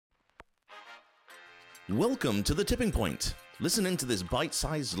Welcome to The Tipping Point. Listen into this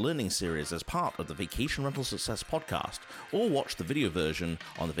bite-sized learning series as part of the Vacation Rental Success podcast, or watch the video version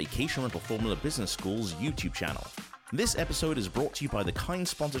on the Vacation Rental Formula Business School's YouTube channel. This episode is brought to you by the kind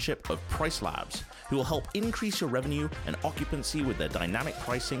sponsorship of Price Labs, who will help increase your revenue and occupancy with their dynamic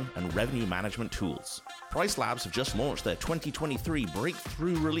pricing and revenue management tools. Price Labs have just launched their 2023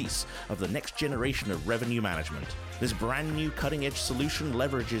 breakthrough release of the next generation of revenue management. This brand new cutting-edge solution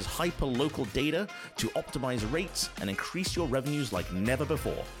leverages hyper-local data to optimize rates and increase your revenues like never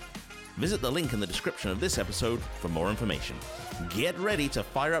before. Visit the link in the description of this episode for more information. Get ready to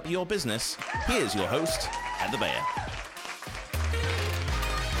fire up your business. Here's your host, Heather Bayer.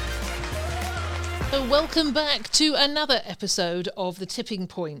 So welcome back to another episode of The Tipping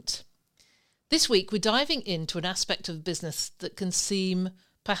Point. This week we're diving into an aspect of business that can seem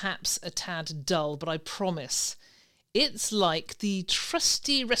perhaps a tad dull, but I promise it's like the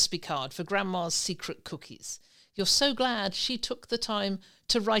trusty recipe card for Grandma's secret cookies. You're so glad she took the time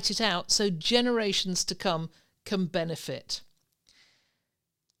to write it out so generations to come can benefit.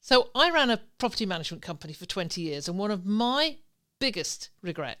 So I ran a property management company for 20 years, and one of my biggest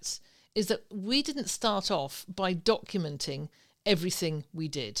regrets is that we didn't start off by documenting everything we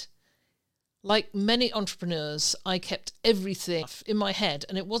did. Like many entrepreneurs, I kept everything in my head,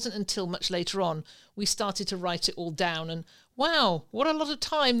 and it wasn't until much later on we started to write it all down, and wow, what a lot of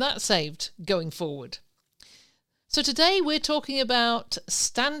time that saved going forward. So today we're talking about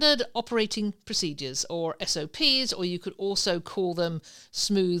standard operating procedures, or SOPs, or you could also call them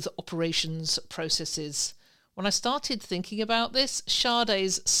smooth operations processes. When I started thinking about this,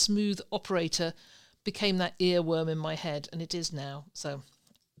 Sade's smooth operator became that earworm in my head, and it is now. So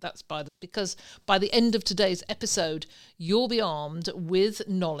that's because by the end of today's episode, you'll be armed with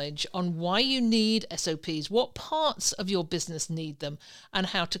knowledge on why you need SOPs, what parts of your business need them, and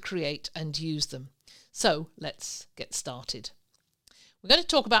how to create and use them. So let's get started. We're going to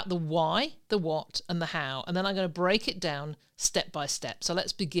talk about the why, the what, and the how, and then I'm going to break it down step by step. So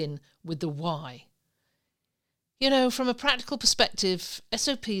let's begin with the why. You know, from a practical perspective,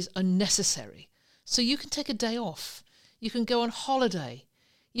 SOPs are necessary. So you can take a day off. You can go on holiday.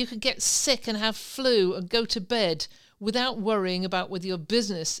 You can get sick and have flu and go to bed without worrying about whether your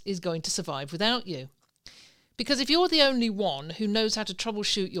business is going to survive without you. Because if you're the only one who knows how to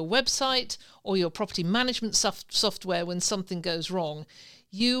troubleshoot your website or your property management software when something goes wrong,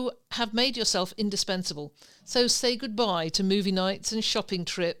 you have made yourself indispensable. So say goodbye to movie nights and shopping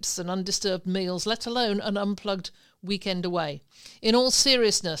trips and undisturbed meals, let alone an unplugged weekend away. In all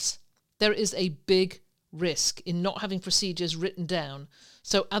seriousness, there is a big risk in not having procedures written down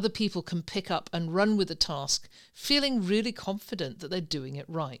so other people can pick up and run with the task, feeling really confident that they're doing it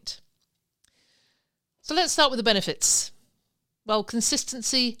right. So let's start with the benefits. Well,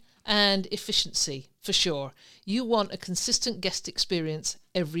 consistency and efficiency, for sure. You want a consistent guest experience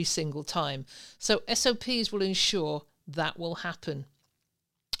every single time. So SOPs will ensure that will happen.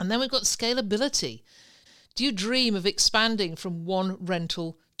 And then we've got scalability. Do you dream of expanding from one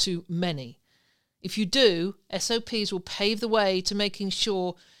rental to many? If you do, SOPs will pave the way to making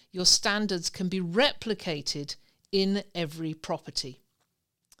sure your standards can be replicated in every property.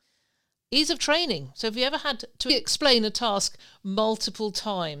 Ease of training. So if you ever had to explain a task multiple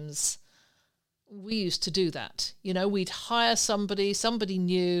times, we used to do that. You know, we'd hire somebody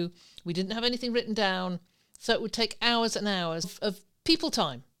new, we didn't have anything written down, so it would take hours and hours of people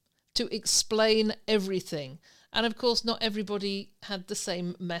time to explain everything. And of course, not everybody had the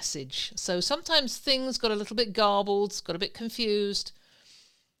same message. So sometimes things got a little bit garbled, got a bit confused.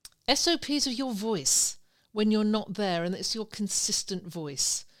 SOPs are your voice when you're not there, and it's your consistent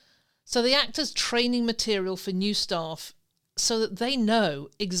voice. So they act as training material for new staff so that they know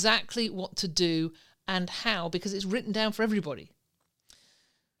exactly what to do and how, because it's written down for everybody.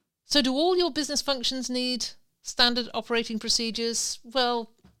 So do all your business functions need standard operating procedures?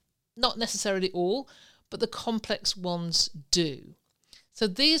 Well, not necessarily all, but the complex ones do. So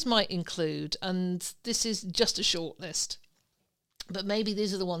these might include, and this is just a short list, but maybe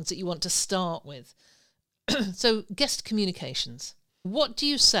these are the ones that you want to start with. So guest communications. What do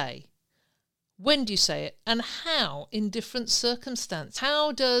you say? When do you say it? And how in different circumstances?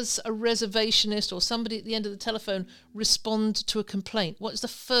 How does a reservationist or somebody at the end of the telephone respond to a complaint? What's the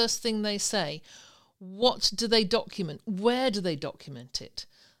first thing they say? What do they document? Where do they document it?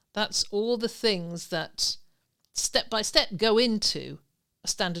 That's all the things that step by step go into a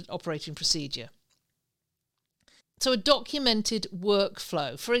standard operating procedure. So a documented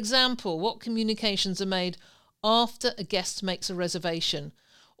workflow. For example, what communications are made after a guest makes a reservation,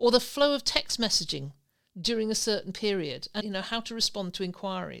 or the flow of text messaging during a certain period, and how to respond to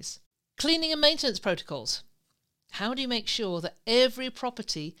inquiries. Cleaning and maintenance protocols. How do you make sure that every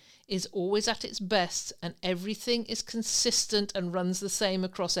property is always at its best and everything is consistent and runs the same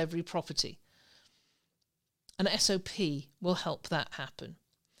across every property? An SOP will help that happen.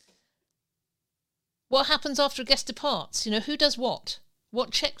 What happens after a guest departs? Who does what?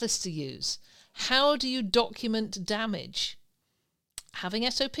 What checklists to use? How do you document damage? Having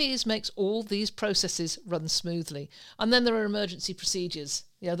SOPs makes all these processes run smoothly. And then there are emergency procedures,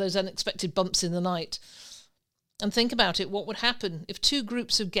 those unexpected bumps in the night. And think about it, what would happen if 2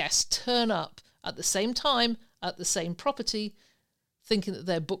 groups of guests turn up at the same time, at the same property, thinking that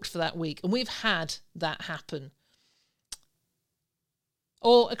they're booked for that week? And we've had that happen.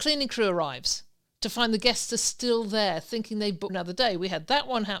 Or a cleaning crew arrives to find the guests are still there, thinking they've booked another day. We had that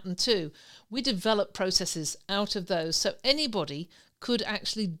one happen too. We developed processes out of those so anybody could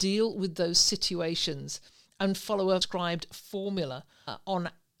actually deal with those situations and follow a prescribed formula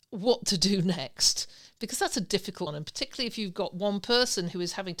on what to do next. Because that's a difficult one, and particularly if you've got one person who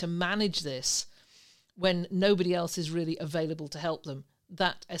is having to manage this when nobody else is really available to help them,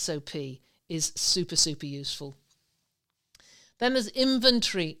 that SOP is super, super useful. Then there's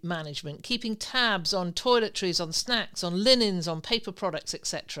inventory management, keeping tabs on toiletries, on snacks, on linens, on paper products,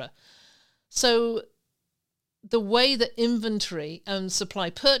 etc. So the way that inventory and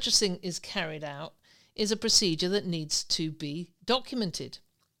supply purchasing is carried out is a procedure that needs to be documented.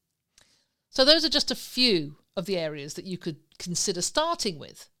 So those are just a few of the areas that you could consider starting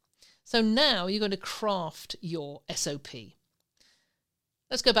with. So now you're going to craft your SOP.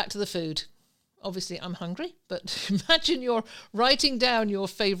 Let's go back to the food. Obviously, I'm hungry, but imagine you're writing down your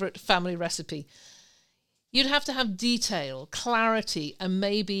favourite family recipe. You'd have to have detail, clarity, and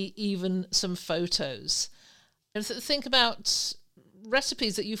maybe even some photos. And think about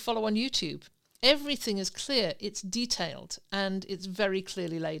recipes that you follow on YouTube. Everything is clear, it's detailed, and it's very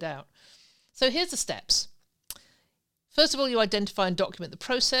clearly laid out. So here's the steps. First of all, you identify and document the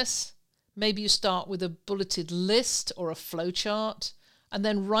process. Maybe you start with a bulleted list or a flowchart, and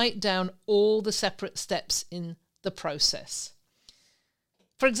then write down all the separate steps in the process.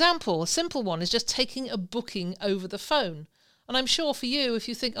 For example, a simple one is just taking a booking over the phone. And I'm sure for you, if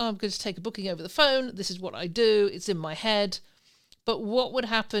you think, I'm going to take a booking over the phone, this is what I do, it's in my head. But what would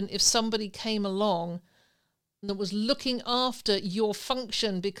happen if somebody came along that was looking after your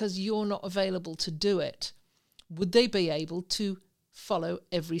function because you're not available to do it? Would they be able to follow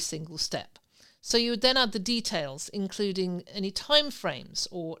every single step? So you would then add the details, including any time frames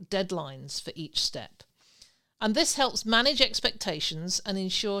or deadlines for each step. And this helps manage expectations and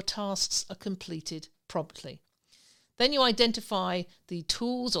ensure tasks are completed promptly. Then you identify the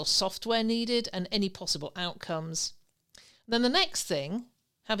tools or software needed and any possible outcomes. Then the next thing,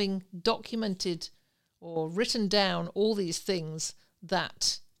 having documented or written down all these things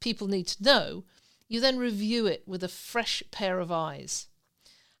that people need to know, you then review it with a fresh pair of eyes.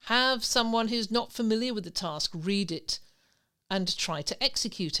 Have someone who's not familiar with the task read it and try to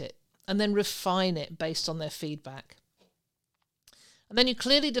execute it, and then refine it based on their feedback. And then you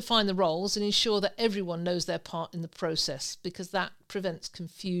clearly define the roles and ensure that everyone knows their part in the process, because that prevents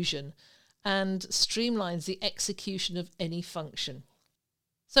confusion and streamlines the execution of any function.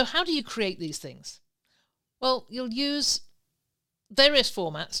 So how do you create these things? Well, you'll use various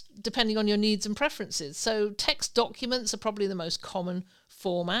formats depending on your needs and preferences. So text documents are probably the most common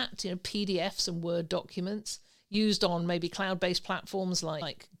format, PDFs and Word documents used on maybe cloud-based platforms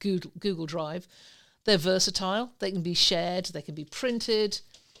like Google Drive. They're versatile, they can be shared, they can be printed.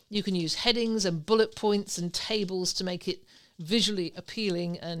 You can use headings and bullet points and tables to make it visually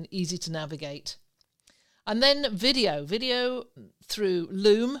appealing and easy to navigate. And then video through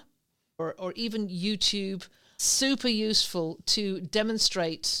Loom or even YouTube, super useful to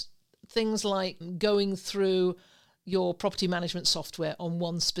demonstrate things like going through your property management software on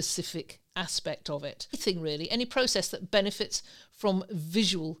one specific aspect of it. Anything really, any process that benefits from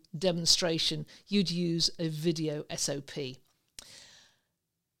visual demonstration, you'd use a video SOP.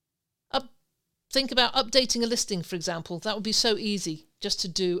 Think about updating a listing, for example. That would be so easy, just to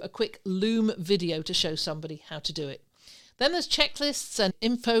do a quick Loom video to show somebody how to do it. Then there's checklists and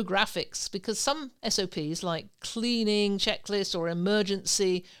infographics, because some SOPs like cleaning checklists or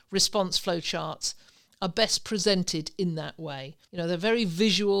emergency response flowcharts are best presented in that way. They're very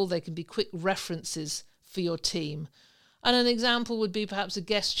visual, they can be quick references for your team. And an example would be perhaps a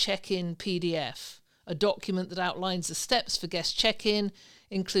guest check-in PDF, a document that outlines the steps for guest check-in,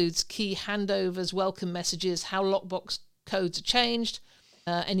 includes key handovers, welcome messages, how lockbox codes are changed,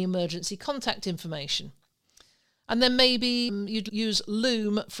 any emergency contact information. And then maybe you'd use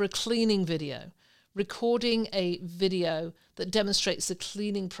Loom for a cleaning video. recording a video that demonstrates the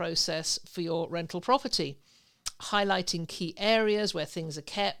cleaning process for your rental property, highlighting key areas where things are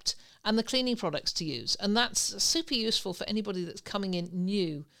kept and the cleaning products to use. And that's super useful for anybody that's coming in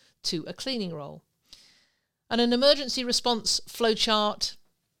new to a cleaning role. And an emergency response flowchart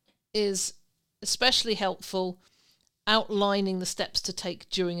is especially helpful, outlining the steps to take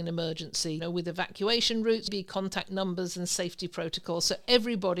during an emergency, with evacuation routes, contact numbers and safety protocols, so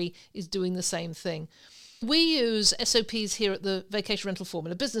everybody is doing the same thing. We use SOPs here at the Vacation Rental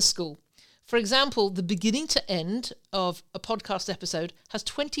Formula Business School. For example, the beginning to end of a podcast episode has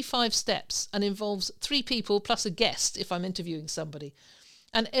 25 steps and involves 3 people plus a guest if I'm interviewing somebody.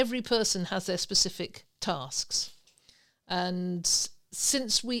 And every person has their specific tasks. And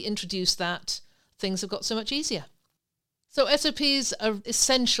since we introduced that, things have got so much easier. So SOPs are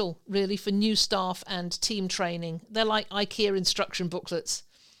essential, really, for new staff and team training. They're like IKEA instruction booklets.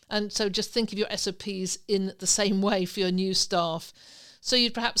 And so just think of your SOPs in the same way for your new staff. So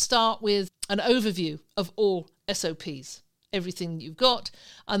you'd perhaps start with an overview of all SOPs, everything you've got,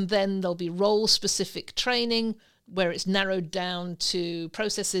 and then there'll be role-specific training where it's narrowed down to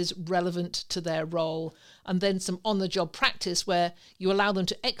processes relevant to their role, and then some on-the-job practice where you allow them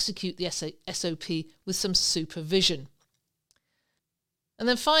to execute the SOP with some supervision. And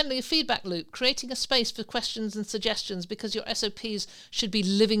then finally, a feedback loop, creating a space for questions and suggestions, because your SOPs should be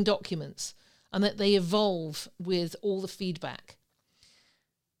living documents and that they evolve with all the feedback.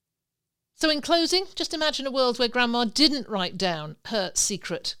 So in closing, just imagine a world where Grandma didn't write down her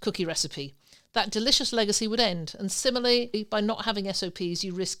secret cookie recipe. That delicious legacy would end. And similarly, by not having SOPs,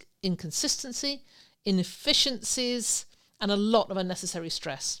 you risk inconsistency, inefficiencies, and a lot of unnecessary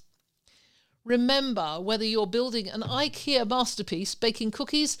stress. Remember, whether you're building an IKEA masterpiece, baking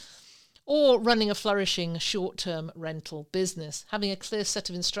cookies, or running a flourishing short-term rental business, having a clear set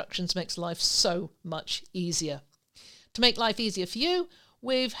of instructions makes life so much easier. To make life easier for you,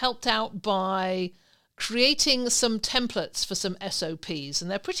 we've helped out by creating some templates for some SOPs,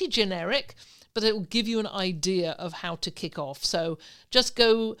 and they're pretty generic, but it will give you an idea of how to kick off. So just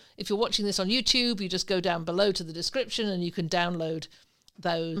go, if you're watching this on YouTube, you just go down below to the description and you can download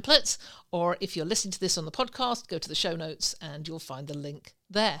those templates, or if you're listening to this on the podcast, go to the show notes and you'll find the link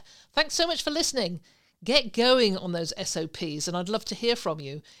there. Thanks so much for listening. Get going on those SOPs, and I'd love to hear from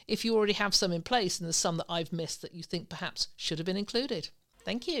you if you already have some in place and there's some that I've missed that you think perhaps should have been included.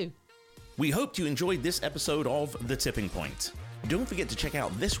 Thank you. We hoped you enjoyed this episode of The Tipping Point. Don't forget to check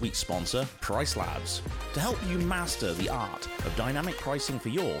out this week's sponsor, Price Labs, to help you master the art of dynamic pricing for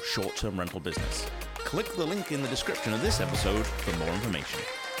your short-term rental business. Click the link in the description of this episode for more information.